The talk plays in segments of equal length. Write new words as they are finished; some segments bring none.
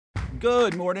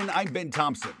Good morning, I'm Ben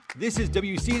Thompson. This is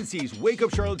WCNC's Wake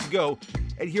Up Charlotte to Go,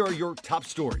 and here are your top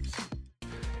stories.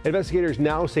 Investigators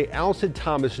now say Allison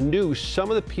Thomas knew some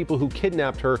of the people who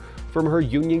kidnapped her from her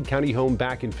Union County home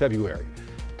back in February.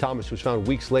 Thomas was found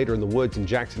weeks later in the woods in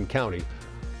Jackson County.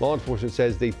 Law enforcement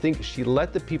says they think she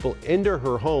let the people into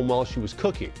her home while she was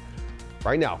cooking.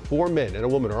 Right now, 4 men and a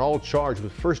woman are all charged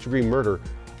with first-degree murder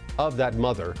of that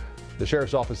mother. The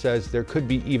sheriff's office says there could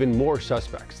be even more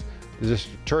suspects. The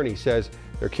district attorney says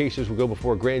their cases will go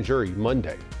before a grand jury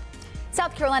Monday.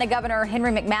 South Carolina Governor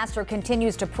Henry McMaster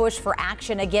continues to push for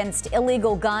action against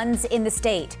illegal guns in the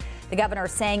state. The governor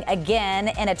saying again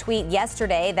in a tweet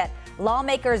yesterday that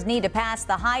lawmakers need to pass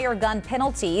the higher gun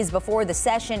penalties before the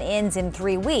session ends in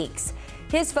 3 weeks.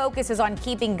 His focus is on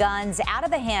keeping guns out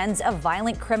of the hands of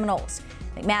violent criminals.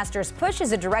 McMaster's push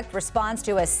is a direct response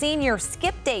to a senior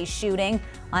skip day shooting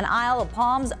on Isle of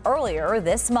Palms earlier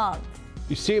this month.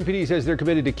 The CMPD says they're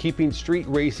committed to keeping street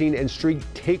racing and street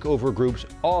takeover groups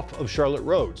off of Charlotte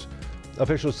roads.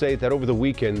 Officials say that over the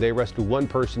weekend they arrested 1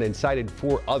 person and cited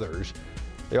 4 others.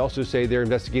 They also say they're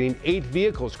investigating 8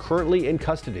 vehicles currently in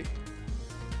custody.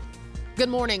 Good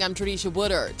morning, I'm Tradisha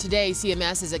Wooder. Today,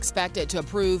 CMS is expected to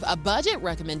approve a budget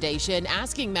recommendation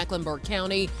asking Mecklenburg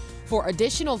County for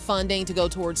additional funding to go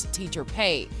towards teacher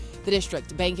pay. The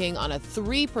district banking on a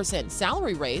 3%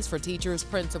 salary raise for teachers,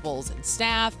 principals, and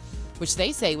staff, which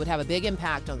they say would have a big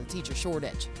impact on the teacher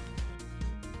shortage.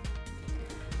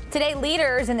 Today,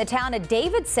 leaders in the town of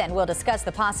Davidson will discuss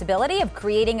the possibility of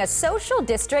creating a social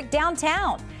district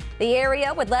downtown. The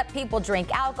area would let people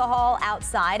drink alcohol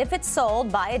outside if it's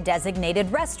sold by a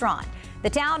designated restaurant.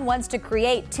 The town wants to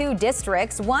create 2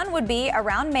 districts. One would be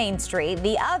around Main Street,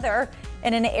 the other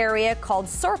in an area called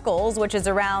Circles, which is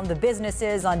around the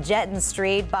businesses on Jetton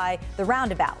Street by the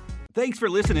roundabout. Thanks for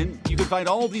listening. You can find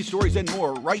all these stories and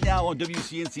more right now on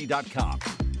WCNC.com.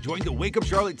 Join the Wake Up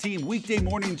Charlotte team weekday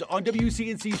mornings on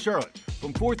WCNC Charlotte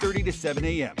from 4:30 to 7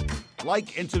 a.m.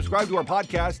 Like and subscribe to our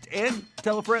podcast and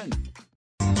tell a friend.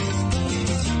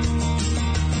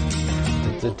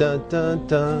 Dun, dun, dun,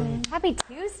 dun. Happy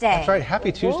Tuesday. That's right.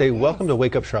 Happy Tuesday. Welcome to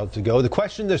Wake Up Charlotte to Go. The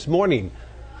question this morning,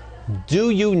 do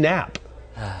you nap?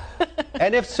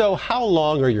 And if so, how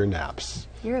long are your naps?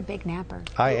 You're a big napper.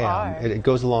 I am. It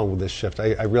goes along with this shift.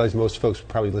 I realize most folks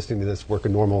probably listening to this work a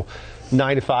normal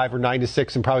 9 to 5 or 9 to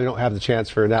 6 and probably don't have the chance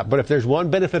for a nap. But if there's one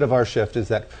benefit of our shift is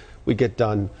that we get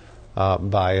done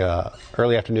by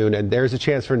early afternoon, and there's a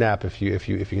chance for a nap if you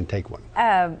can take one.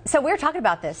 So we were talking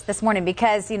about this morning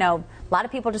because, you know, a lot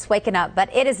of people just waking up,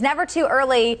 but it is never too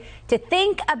early to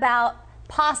think about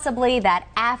possibly that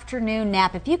afternoon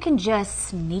nap if you can just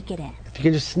sneak it in. If you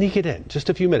can just sneak it in, just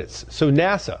a few minutes. So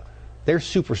NASA, they're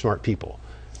super smart people.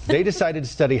 They decided to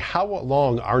study how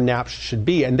long our naps should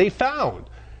be, and they found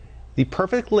the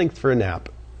perfect length for a nap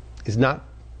is not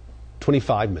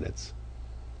 25 minutes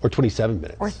or 27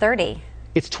 minutes. Or 30.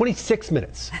 It's 26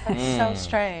 minutes. That's so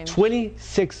strange.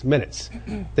 26 minutes.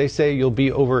 They say you'll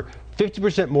be over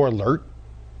 50% more alert,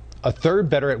 a third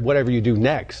better at whatever you do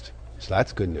next. So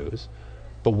that's good news.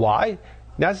 But why?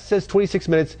 NASA says 26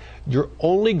 minutes, you're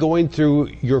only going through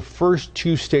your first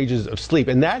 2 stages of sleep.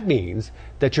 And that means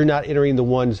that you're not entering the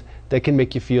ones that can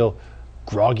make you feel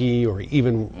groggy or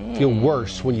even feel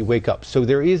worse when you wake up. So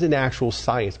there is an actual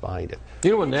science behind it.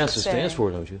 You know what NASA stands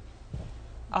for, don't you?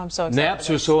 I'm so excited. Naps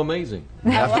are so amazing.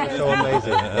 Naps are so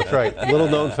amazing. That's right. Little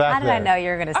known fact. How did I know you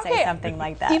were going to say something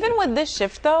like that? Even with this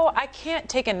shift, though, I can't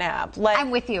take a nap. Like,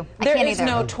 I'm with you. I There can't is either.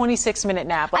 no 26-minute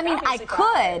nap. Like, I mean, I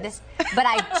could, but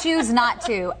I choose not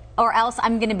to, or else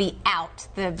I'm going to be out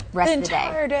the rest of the day.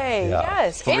 entire day. Yeah.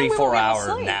 Yes. And we won't 3-4 be able to hour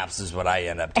sleep. naps is what I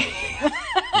end up taking.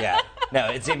 Yeah. No,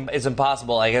 it's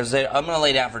impossible. Like I said, I'm going to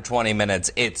lay down for 20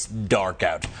 minutes. It's dark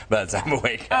out by the time I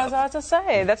wake I was up. about to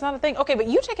say, that's not a thing. Okay, but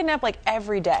you take a nap like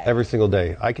every day. Every single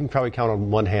day. I can probably count on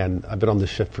one hand. I've been on this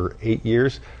shift for 8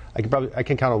 years. I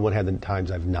can count on one hand the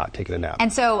times I've not taken a nap.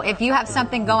 And so if you have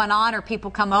something going on or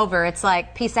people come over, it's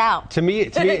like, peace out. To me,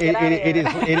 it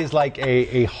is like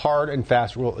a hard and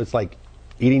fast rule. It's like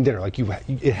eating dinner. Like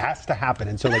it has to happen.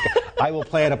 And so like I will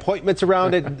plan appointments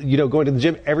around it. You know, going to the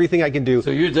gym, everything I can do.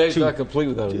 So your day's not complete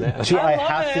without a nap. I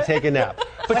have to take a nap.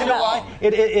 But you know why?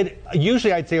 It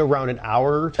usually I'd say around an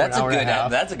hour to an hour and a half.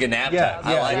 That's a good nap time.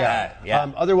 I like that.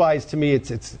 Yeah. Otherwise, to me,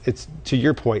 it's to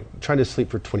your point. Trying to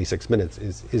sleep for 26 minutes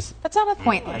is That's not a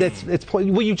pointless.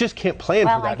 Well, you just can't plan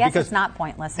Well, for that. I guess because it's not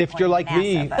pointless. If you're like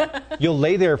me, you'll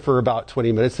lay there for about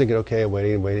 20 minutes thinking, okay, I'm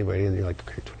waiting, and you're like,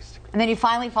 okay, 26. And then you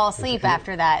finally fall asleep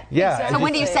after that. Yeah. So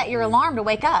when do you set your alarm to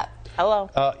wake up? Hello.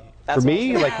 For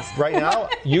me, like right now,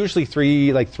 usually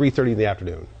 3:30 in the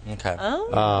afternoon. Okay.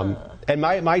 And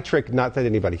my trick, not that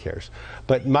anybody cares,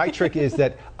 but my trick is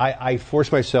that I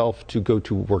force myself to go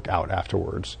to work out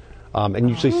afterwards. And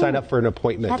usually sign up for an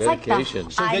appointment. That's like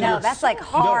I know, that's like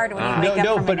hard when you wake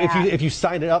up from but a nap. if you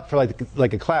sign it up for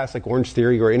like a class like Orange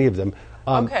Theory or any of them,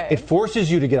 it forces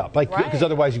you to get up, because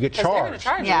otherwise you get charged. They're gonna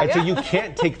charge you. And so you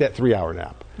can't take that 3-hour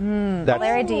nap.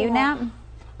 Larry, do you nap?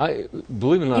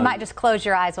 Believe it or not, You might just close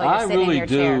your eyes while you're sitting in your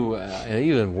chair. I really do. And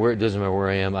even where it doesn't matter where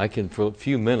I am, I can for a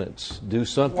few minutes do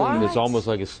something that's almost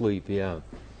like a sleep. Yeah.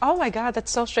 Oh my God,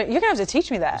 that's so strange. You're gonna have to teach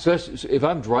me that. Especially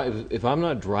if I'm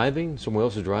not driving, someone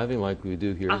else is driving, like we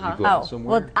do here. You go out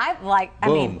somewhere. Well,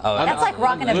 that's like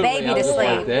rocking a baby to sleep.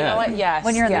 Like that. Yes.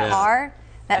 When you're in the car,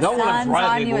 that Not when I'm sun's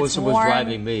driving, on you, but when it's someone's warm.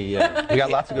 driving me. Yeah. We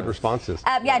got lots of good responses.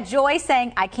 Joy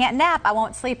saying, I can't nap. I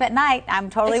won't sleep at night. I'm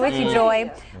totally with you,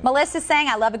 Joy. Melissa saying,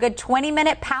 I love a good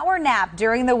 20-minute power nap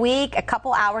during the week, a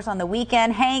couple hours on the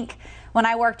weekend. Hank, when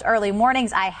I worked early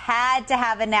mornings, I had to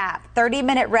have a nap.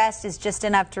 30-minute rest is just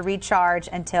enough to recharge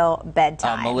until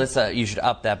bedtime. Melissa, you should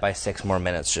up that by 6 more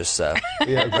minutes, just so.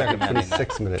 Yeah, exactly.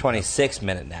 26 minutes.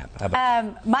 26-minute nap. How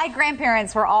about My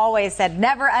grandparents were always said,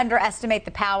 never underestimate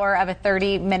the power of a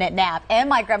 30-minute nap. And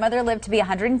my grandmother lived to be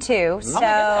 102. So,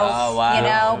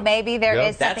 wow. Maybe there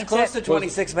is something that's close to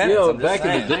 26 minutes. You know, I'm just back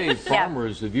saying. in the day,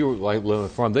 farmers, if you were like living on a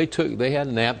farm, they had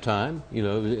nap time,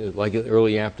 like in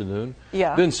early afternoon.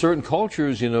 Yeah. Then certain cultures,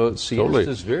 siesta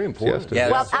is very important. Siesta.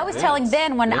 Yeah, Well, I was telling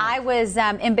Ben when I was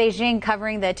in Beijing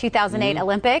covering the 2008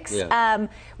 Olympics,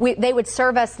 they would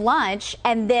serve us lunch,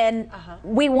 and then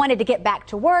we wanted to get back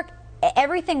to work.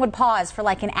 Everything would pause for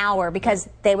like an hour because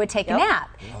they would take a nap.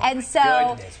 And so,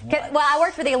 I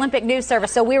worked for the Olympic News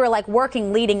Service, so we were like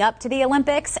working leading up to the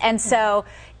Olympics, and so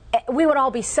we would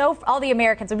all the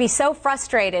Americans would be so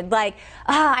frustrated, like,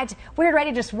 we're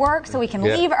ready to just work so we can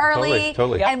leave early.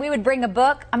 Totally. And we would bring a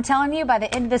book. I'm telling you, by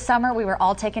the end of the summer, we were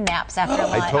all taking naps after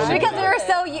lunch. totally Because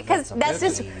we were because that's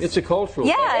just... It's a cultural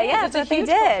thing. Yeah, It's that's a what they huge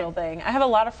did. cultural thing. I have a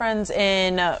lot of friends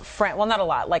in France. Well, not a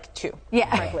lot, like 2.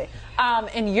 Yeah. Frankly.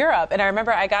 In Europe, and I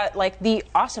remember I got like the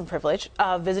awesome privilege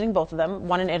of visiting both of them,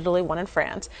 one in Italy, one in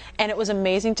France, and it was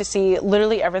amazing to see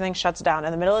literally everything shuts down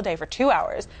in the middle of the day for 2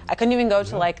 hours. I couldn't even go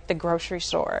to like the grocery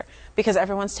store because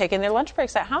everyone's taking their lunch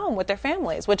breaks at home with their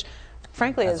families, which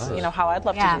frankly is how I'd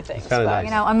love to do things. Kinda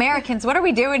nice. Americans, what are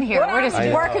we doing here? We're just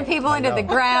working people into the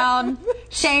ground,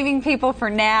 shaming people for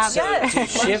naps. To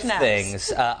shift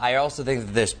things, I also think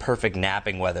that there's perfect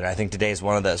napping weather. I think today is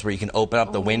one of those where you can open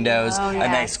up the windows, a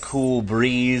nice cool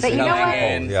breeze But you know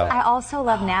coming what? in. I also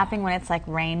love napping when it's like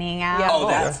raining out. Oh,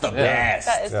 that's the best.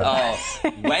 That is the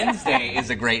best. Wednesday is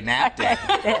a great nap day.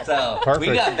 So we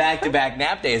got back-to-back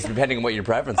nap days depending on what your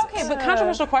preference is. Okay, but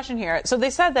controversial question here. So they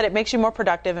said that it makes you more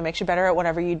productive and makes you better at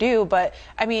whatever you do, but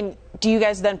I mean, do you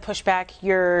guys then push back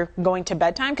your going to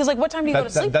bedtime? Because like, what time do you go to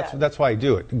sleep then? That's why I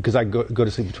do it, because I go to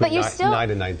sleep between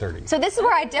 9 and 9:30. So this is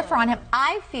where I differ on him.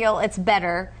 I feel it's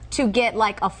better to get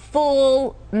like a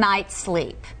full night's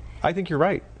sleep. I think you're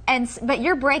right. But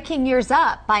you're breaking yours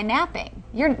up by napping.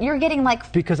 You're getting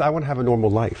like... Because I want to have a normal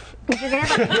life. Because you're going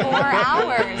to have like 4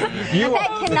 hours.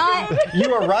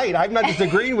 You are right. I'm not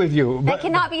disagreeing with you. That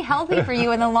cannot be healthy for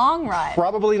you in the long run.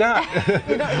 Probably not.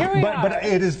 But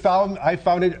I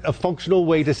found it a functional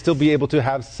way to still be able to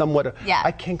have somewhat.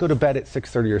 I can't go to bed at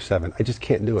 6:30 or 7. I just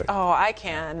can't do it. Oh, I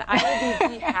can. I would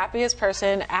be the happiest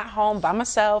person at home by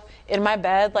myself in my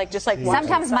bed,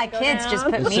 Sometimes my kids just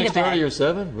put me to bed. 6:30 or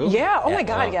 7? Really? Yeah. Oh my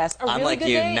God, yes. I'm like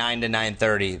you, 9 to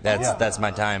 9:30. That's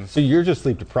my time. So you're just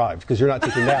sleep deprived because you're not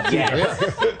taking naps.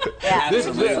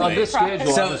 Absolutely. On this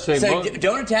schedule, I would say so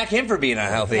don't attack him for being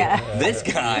unhealthy. This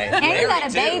guy. And you got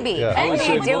a baby. I would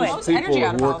say do most it. people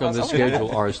who work on this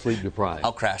schedule are sleep deprived.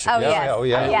 I'll crash it. Oh, yes. Oh,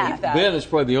 yeah. Ben is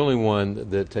probably the only one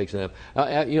that takes a nap.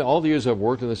 All the years I've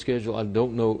worked on the schedule, I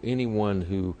don't know anyone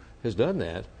who has done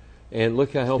that. And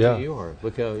look how healthy you are.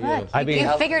 Look how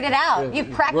you figured it out.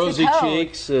 You've cracked rosy the code.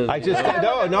 cheeks. And, I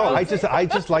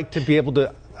just like to be able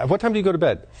to. What time do you go to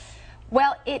bed?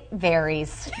 Well, it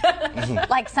varies.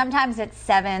 Like sometimes it's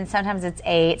 7, sometimes it's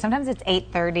 8, sometimes it's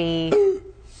 8:30.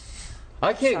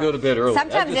 I can't go to bed early.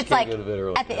 Sometimes it's like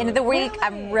at the end of the week,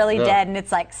 I'm really dead, and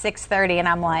it's like 6:30, and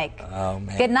I'm like, oh,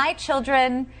 man. "Good night,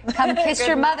 children. Come kiss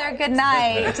your mother. Good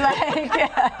night."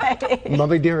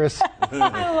 Mommy dearest.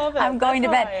 I love it. I'm going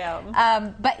That's to bed. how I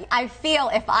am. But I feel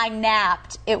if I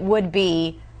napped, it would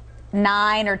be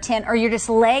 9 or 10, or you're just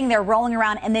laying there rolling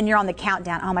around, and then you're on the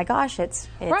countdown. Oh my gosh, it's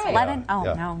 11. Oh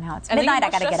no, now it's midnight. I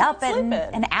got to get up in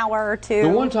an hour or two. The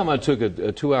one time I took a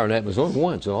 2-hour nap, it was only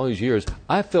once in all these years.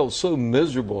 I felt so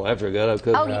miserable after I got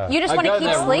up. You just want to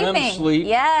keep sleeping. REM sleep,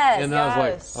 yes. And I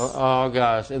was like, oh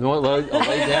gosh. And when I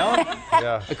lay down,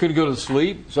 I couldn't go to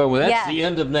sleep. So that's the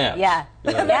end of naps. Yeah.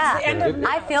 That's the end of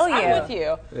naps. I feel you. I'm with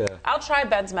you. Yeah. I'll try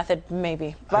Ben's method,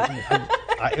 maybe. But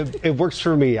It works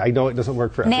for me. I know it doesn't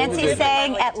work for everyone. Nancy's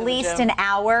saying at least an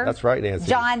hour. That's right, Nancy.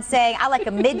 John's saying I like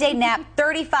a midday nap,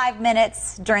 35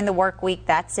 minutes during the work week.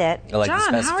 That's it. I like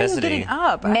John, the specificity. how are you getting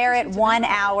up? Merritt, 1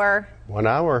 hour. 1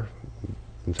 hour.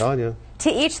 I'm telling you. To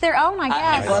each their own, I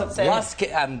guess. Plus,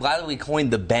 I'm glad we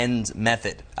coined the Ben's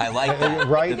method. I like that.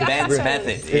 Right? The Ben's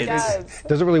method. It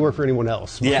doesn't really work for anyone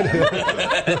else. Yeah.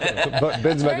 But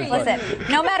Ben's method. Listen,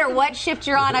 no matter what shift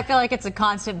you're on, I feel like it's a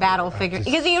constant battle figure.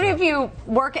 Because even if you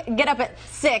get up at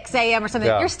 6 a.m. or something,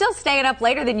 you're still staying up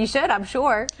later than you should, I'm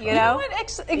sure. You know what?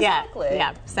 Exactly.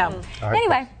 Yeah. So, right.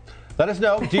 anyway. Let us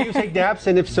know. Do you take naps?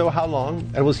 And if so, how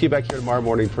long? And we'll see you back here tomorrow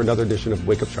morning for another edition of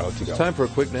Wake Up Charlotte to Go. Time for a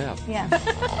quick nap. Yeah.